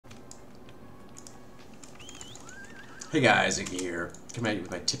Hey guys, Iggy here. Coming at you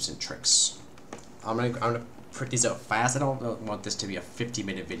with my tips and tricks. I'm gonna put these out fast. I don't want this to be a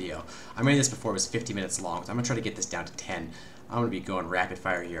 50-minute video. I made this before it was 50 minutes long, so I'm gonna try to get this down to 10. I'm gonna be going rapid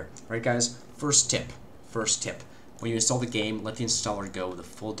fire here. Right, guys? First tip. When you install the game, let the installer go the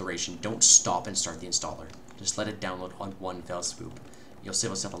full duration. Don't stop and start the installer. Just let it download on one fell swoop. You'll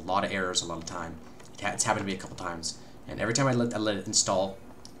save yourself a lot of errors, a lot of time. It's happened to me a couple times, and every time I let it install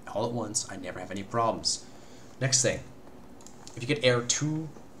all at once, I never have any problems. Next thing. If you get error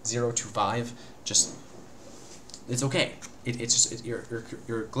 2025, just it's okay. Your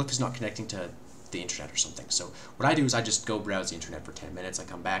glyph is not connecting to the internet or something. So what I do is I just go browse the internet for 10 minutes. I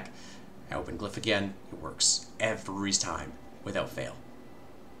come back, I open glyph again. It works every time without fail.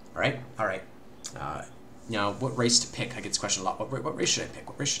 All right. Now, what race to pick? I get this question a lot. What race should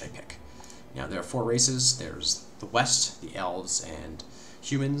I pick? Now, there are 4 races. There's the West, the Elves, and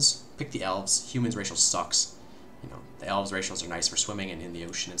humans. Pick the Elves. Humans racial sucks. You know, the elves' racials are nice for swimming and in the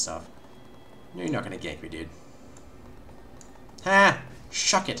ocean and stuff. You're not gonna gank me, dude. Ha!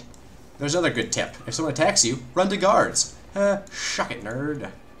 Shuck it. There's another good tip. If someone attacks you, run to guards. Shuck it, nerd.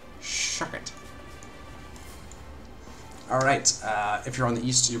 Shuck it. Alright, if you're on the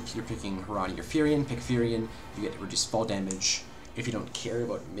east, you're picking Harani or Furion. Pick Furion. You get reduced fall damage. If you don't care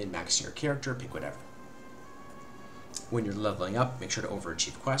about min-maxing your character, pick whatever. When you're leveling up, make sure to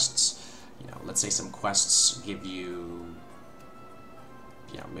overachieve quests. You know, let's say some quests give you,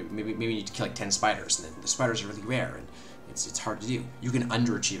 maybe you need to kill like 10 spiders, and then the spiders are really rare, and it's hard to do. You can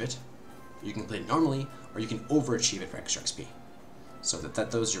underachieve it, you can complete it normally, or you can overachieve it for extra XP. So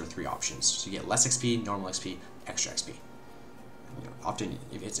those are your 3 options. So you get less XP, normal XP, extra XP. You know, often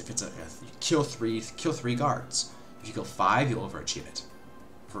if it's you kill three guards. If you kill 5, you'll overachieve it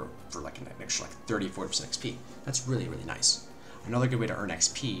for like an extra 30-40% XP. That's really nice. Another good way to earn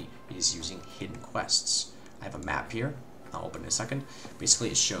XP is using hidden quests. I have a map here. I'll open it in a second. Basically,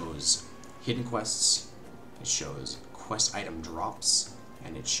 it shows hidden quests, it shows quest item drops,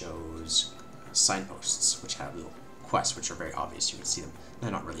 and it shows signposts, which have little quests, which are very obvious. You can see them.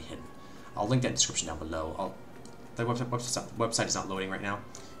 They're not really hidden. I'll link that in the description down below. The website is not loading right now.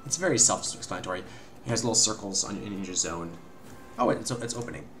 It's very self-explanatory. It has little circles in your zone. Oh, it's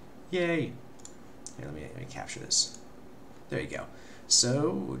opening. Yay! Here, let me capture this. There you go.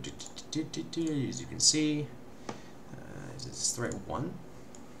 So, as you can see, is this the right one?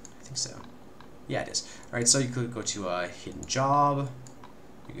 I think so. Yeah, it is. Alright, so you could go to a hidden job.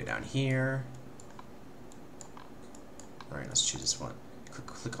 You go down here. Alright, let's choose this one.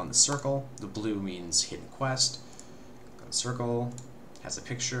 Click on the circle. The blue means hidden quest. Click on the circle. Has a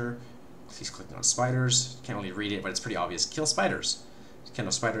picture. Please click on spiders. Can't really read it, but it's pretty obvious. Kill spiders. Kill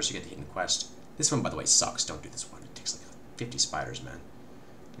no spiders, you get the hidden quest. This one, by the way, sucks. Don't do this one. It takes like 50 spiders, man.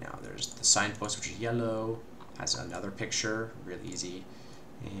 Now there's the signpost, which is yellow, has another picture, really easy,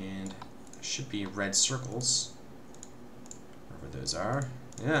 and there should be red circles, wherever those are.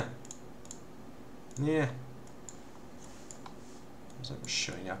 Yeah. Those are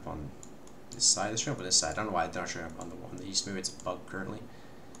showing up on this side. They're showing up on this side. I don't know why they're not showing up on the east. Maybe it's bugged currently,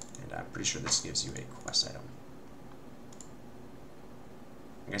 and I'm pretty sure this gives you a quest item.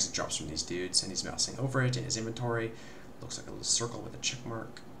 I guess it drops from these dudes, and he's mousing over it in his inventory. Looks like a little circle with a check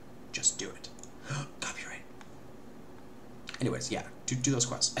mark. Just do it. Copyright. Anyways, yeah, do those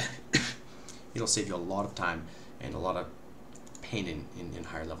quests. It'll save you a lot of time and a lot of pain in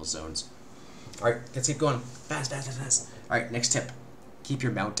higher level zones. Alright, let's keep going. Fast. Alright, next tip. Keep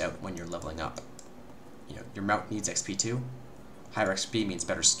your mount out when you're leveling up. You know, your mount needs XP too. Higher XP means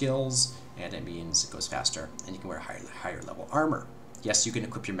better skills, and it means it goes faster, and you can wear higher level armor. Yes, you can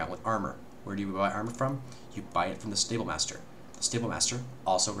equip your mount with armor. Where do you buy armor from? You buy it from the stable master. The stable master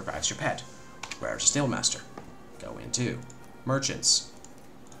also revives your pet. Where's the stable master? Go into merchants.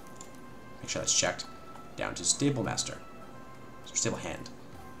 Make sure that's checked. Down to stable master. Stable hand.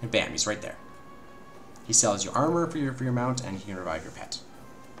 And bam, he's right there. He sells you armor for your mount, and he can revive your pet.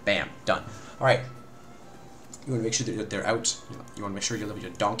 Bam, done. Alright. You want to make sure that they're out. You want to make sure you level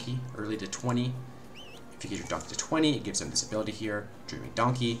your donkey early to 20. If you get your donkey to 20, it gives him this ability here, Dreaming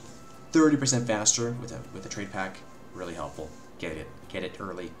Donkey. 30% faster with a trade pack. Really helpful. Get it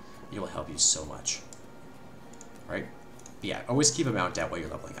early. It will help you so much. Alright? Yeah, always keep a mount out while you're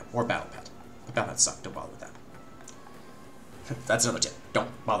leveling up. Or battle pet. But battle pets suck. Don't bother with that. That's another tip. Don't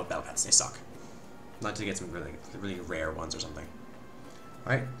bother with battle pets. They suck. Not until you get some really rare ones or something.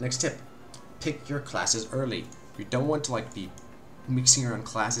 Alright, next tip. Pick your classes early. You don't want to be mixing around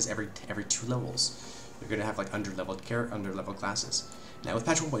classes every 2 levels. You're gonna have like under-leveled classes. Now with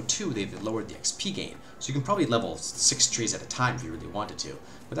patch 1.2, they've lowered the XP gain, so you can probably level 6 trees at a time if you really wanted to,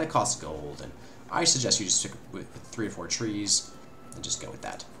 but that costs gold, and I suggest you just stick with 3 or 4 trees and just go with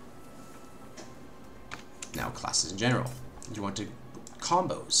that. Now classes in general. You want to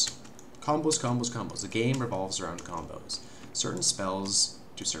combos. Combos. The game revolves around combos. Certain spells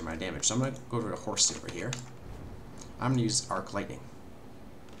do a certain amount of damage. So I'm going to go over to Horse over here. I'm going to use Arc Lightning.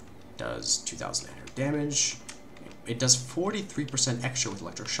 Does 2,900 damage. It does 43% extra with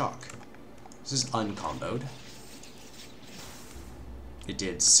Electric Shock. This is uncomboed. It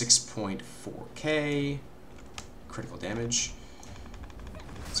did 6.4k critical damage.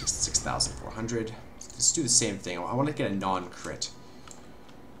 6,400. Let's do the same thing. I want to get a non-crit.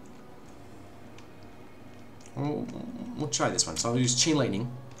 We'll try this one. So I'll use Chain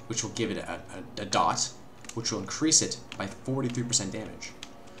Lightning, which will give it a dot, which will increase it by 43% damage.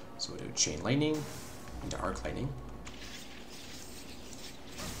 So we'll do Chain Lightning into Arc Lightning.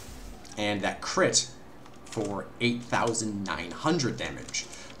 And that crit for 8,900 damage.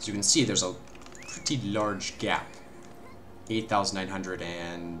 So you can see there's a pretty large gap. 8,900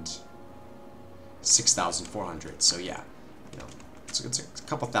 and 6,400. So yeah, you know, it's a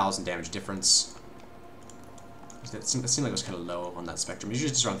couple thousand damage difference. It seemed like it was kind of low on that spectrum. Usually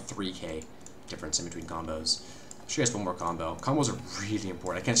just around 3k difference in between combos. I'll show you guys one more combo. Combos are really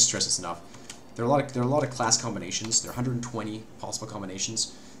important. I can't stress this enough. There are a lot of class combinations. There are 120 possible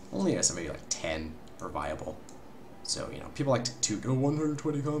combinations. Only I guess maybe like 10 are viable. So you know, people like to go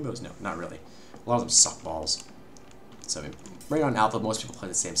 120 combos. No, not really. A lot of them suck balls. So I mean, right on Alpha, most people play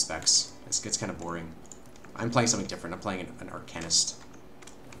the same specs. It gets kind of boring. I'm playing something different. I'm playing an Arcanist.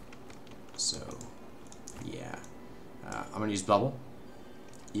 So yeah. I'm going to use Bubble.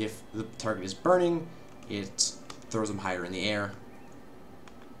 If the target is burning, it throws them higher in the air.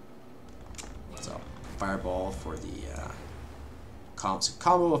 So, Fireball for the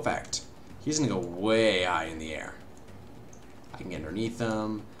combo effect. He's going to go way high in the air. I can get underneath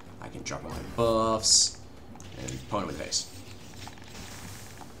them. I can drop all my buffs. And poke him in the face.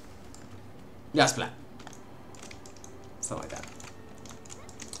 Yeah, splat. Something like that.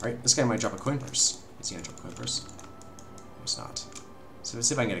 Alright, this guy might drop a coin purse. Is he going to drop a coin purse? It's not. So let's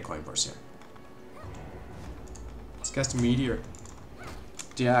see if I can get a coin purse here. Let's cast a meteor.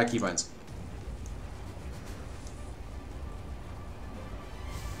 Yeah, keybinds.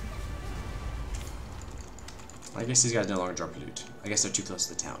 I guess these guys no longer drop loot. I guess they're too close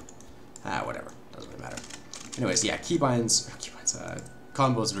to the town. Ah, whatever. Doesn't really matter. Anyways, yeah, keybinds.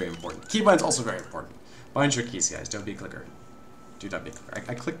 Combos are very important. Keybinds also very important. Bind your keys, guys. Don't be a clicker. Do not be a clicker.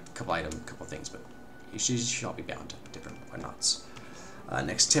 I clicked a couple things, but you should not be bound to different whatnots.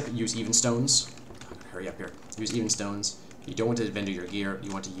 Next tip, use even stones. Hurry up here. Use even stones. You don't want to vendor your gear.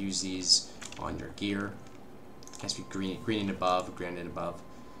 You want to use these on your gear. It has to be green and above, green and above.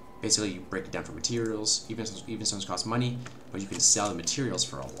 Basically, you break it down for materials. Even stones cost money, but you can sell the materials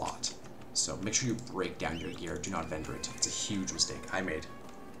for a lot. So make sure you break down your gear. Do not vendor it. It's a huge mistake I made.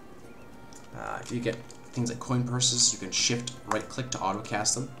 If you get things like coin purses, you can shift right click to auto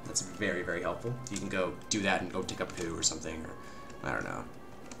cast them. That's very, very helpful. You can go do that and go take a poo or something, or I don't know,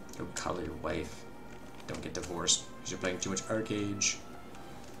 go cuddle your wife. Don't get divorced because you're playing too much ArcheAge.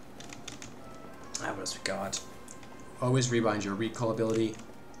 What else we got? Always rebind your recall ability.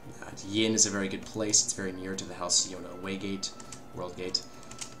 Yin is a very good place. It's very near to the Halcyon Waygate, World Gate.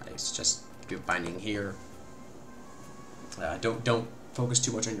 I suggest do binding here. Don't focus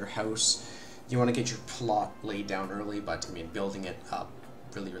too much on your house. You want to get your plot laid down early, but I mean, building it up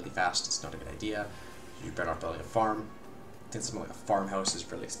really, really fast is not a good idea. You're better off building a farm. I think something like a farmhouse is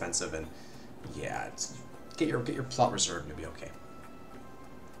really expensive, and yeah, get your plot reserved and you'll be okay.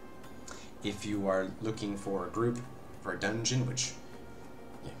 If you are looking for a group for a dungeon, which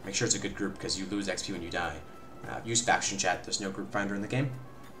make sure it's a good group because you lose XP when you die. Use faction chat. There's no group finder in the game.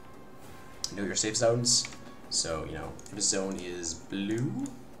 Know your safe zones. So you know if a zone is blue.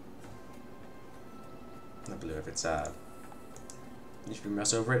 Not blue, if it's if you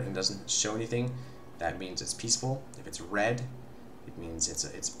mess over it and doesn't show anything, that means it's peaceful. If it's red, it means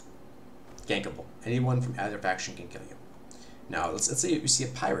it's gankable. Anyone from either faction can kill you. Now let's say you see a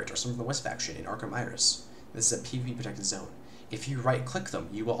pirate or someone from the West faction in Arkham Iris. This is a PvP protected zone. If you right click them,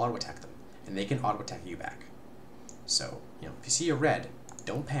 you will auto attack them, and they can auto attack you back. So you know if you see a red,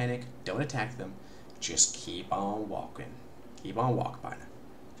 don't panic, don't attack them, just keep on walking. Keep on walking by them.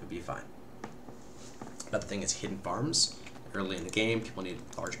 You'll be fine. Another thing is hidden farms. Early in the game, people need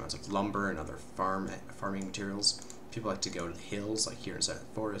large amounts of lumber and other farming materials. People like to go to the hills, like here inside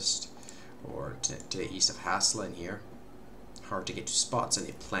the forest, or to the east of Hassla in here. Hard to get to spots, and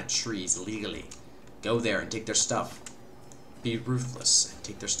they plant trees illegally. Go there and take their stuff. be ruthless and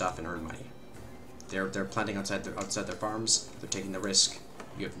take their stuff and earn money. They're planting outside their farms. They're taking the risk.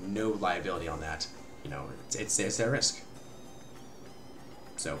 You have no liability on that. You know, it's their risk.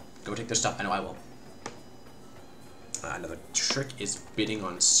 So go take their stuff. I know I will. Another trick is bidding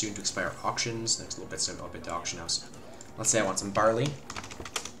on soon to expire auctions. Next little bit, so I'll bid the auction house. Let's say I want some barley.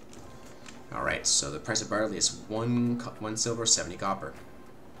 All right, so the price of barley is one silver, 70 copper.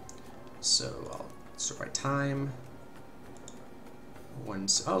 So I'll sort by time.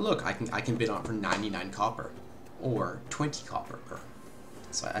 Oh look, I can bid on it for 99 copper, or 20 copper per.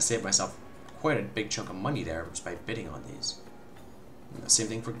 So I saved myself quite a big chunk of money there just by bidding on these. And the same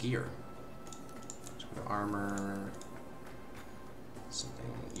thing for gear. So go to armor. Something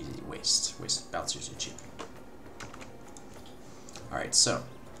easy. Waste belts usually cheap. All right, so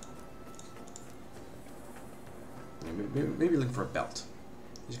maybe looking for a belt.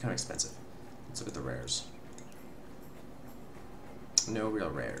 These are kind of expensive. Let's look at the rares. No real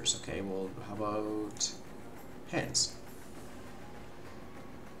rares. Okay, well, how about hands?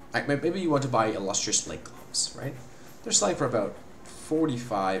 Maybe you want to buy illustrious blade gloves, right? They're selling for about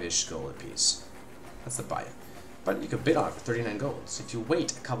 45-ish gold a piece. That's the buy it. But you could bid on it for 39 gold. So if you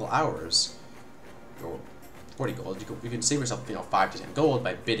wait a couple hours, or 40 gold, you can save yourself, 5 to 10 gold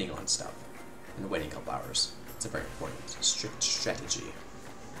by bidding on stuff and waiting a couple hours. It's a very important strategy.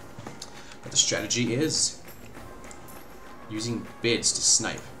 But the strategy is using bids to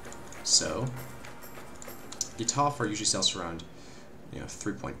snipe. So Yatoffer usually sells around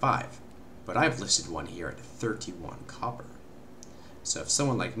 3.5, but I've listed one here at 31 copper. So if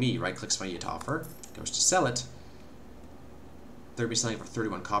someone like me right-clicks my Yatoffer, goes to sell it, they'll be selling for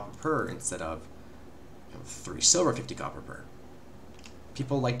 31 copper per instead of 3 silver, 50 copper per.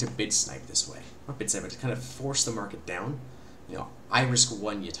 People like to bid snipe this way. Not bid snipe, but to kind of force the market down. I risk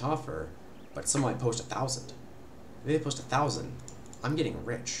 1 Yatoffer, but someone might post 1,000. If they post 1,000, I'm getting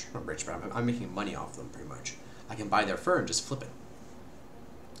rich. Not rich, but I'm making money off them pretty much. I can buy their fur and just flip it.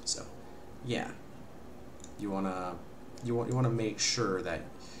 So, yeah, you wanna make sure that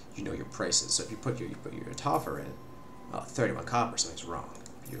you know your prices. So if you put your Yatoffer in, 31 copper, something's wrong.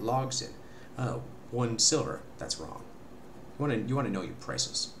 Your logs in, 1 silver, that's wrong. You wanna know your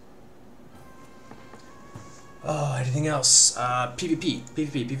prices. Oh, anything else? PvP.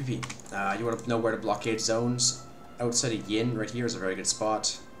 You want to know where to blockade zones. Outside of Yin, right here is a very good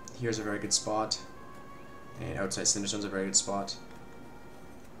spot. Here's a very good spot. And outside Cinderstone's a very good spot.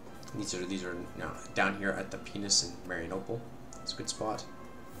 These are down here at the Penis and Marianople. It's a good spot.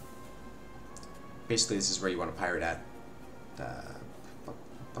 Basically, this is where you want to pirate at.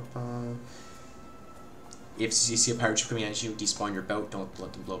 If you see a pirate ship coming at you, despawn your boat. Don't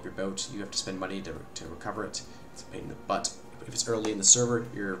let them blow up your boat. You have to spend money to recover it. It's a pain in the butt. If it's early in the server,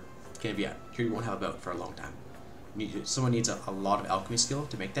 you're gonna be out. Here you won't have a boat for a long time. Someone needs a lot of alchemy skill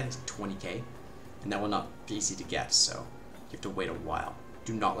to make that. It's 20k, and that will not be easy to get. So you have to wait a while.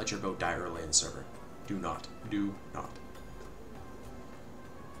 Do not let your boat die early in the server. Do not. Do not.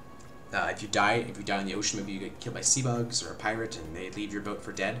 If you die in the ocean, maybe you get killed by sea bugs or a pirate, and they leave your boat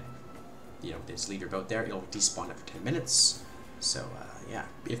for dead. They just leave your boat there. It'll despawn after 10 minutes. So yeah,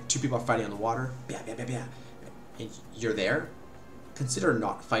 if 2 people are fighting on the water, and you're there, consider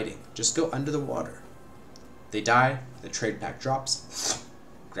not fighting. Just go under the water. They die. The trade pack drops.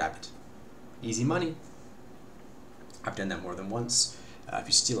 Grab it. Easy money. I've done that more than once. If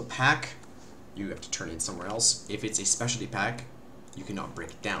you steal a pack, you have to turn it in somewhere else. If it's a specialty pack, you cannot break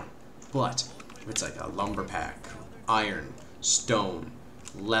it down. But if it's like a lumber pack, iron, stone,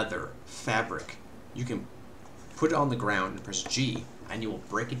 leather, fabric, you can put it on the ground and press G, and you will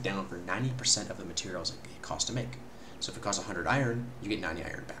break it down for 90% of the materials it costs to make. So if it costs 100 iron, you get 90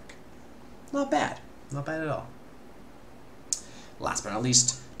 iron back. Not bad. Not bad at all. Last but not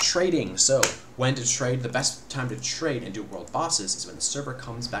least, trading. So when to trade? The best time to trade and do world bosses is when the server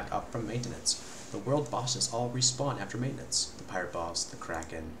comes back up from maintenance. The world bosses all respawn after maintenance. The pirate boss, the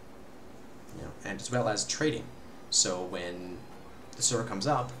kraken, and as well as trading. So when the server comes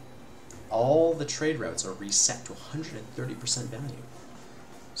up, all the trade routes are reset to 130% value.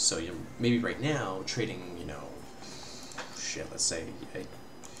 So maybe right now trading, let's say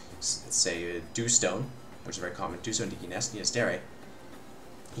a Dewstone, which is very common. Dewstone to Ines Dere.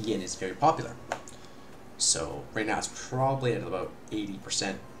 Yin is very popular. So right now it's probably at about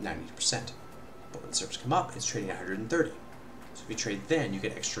 80%, 90%. But when the servers come up, it's trading at 130. So if you trade then, you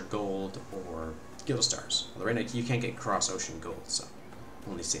get extra gold or guild stars. Although right now you can't get cross-ocean gold, so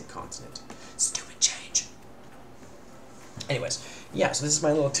only same continent. Stupid change. Anyways, yeah, so this is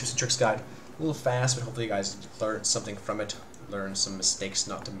my little tips and tricks guide. A little fast, but hopefully you guys learned something from it. Learn some mistakes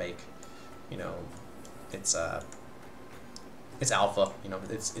not to make. It's It's alpha, you know,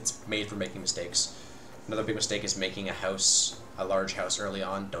 it's made for making mistakes. Another big mistake is making a large house early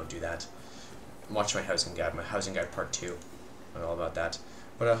on. Don't do that. Watch my housing guide part 2. I'm all about that.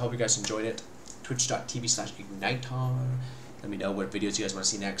 But I hope you guys enjoyed it. Twitch.tv/Igniton. Let me know what videos you guys want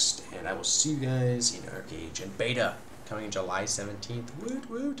to see next, and I will see you guys in ArcheAge and beta coming in July 17th. Woot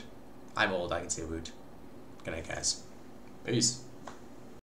woot. I'm old, I can say woot. Good night, guys. Peace.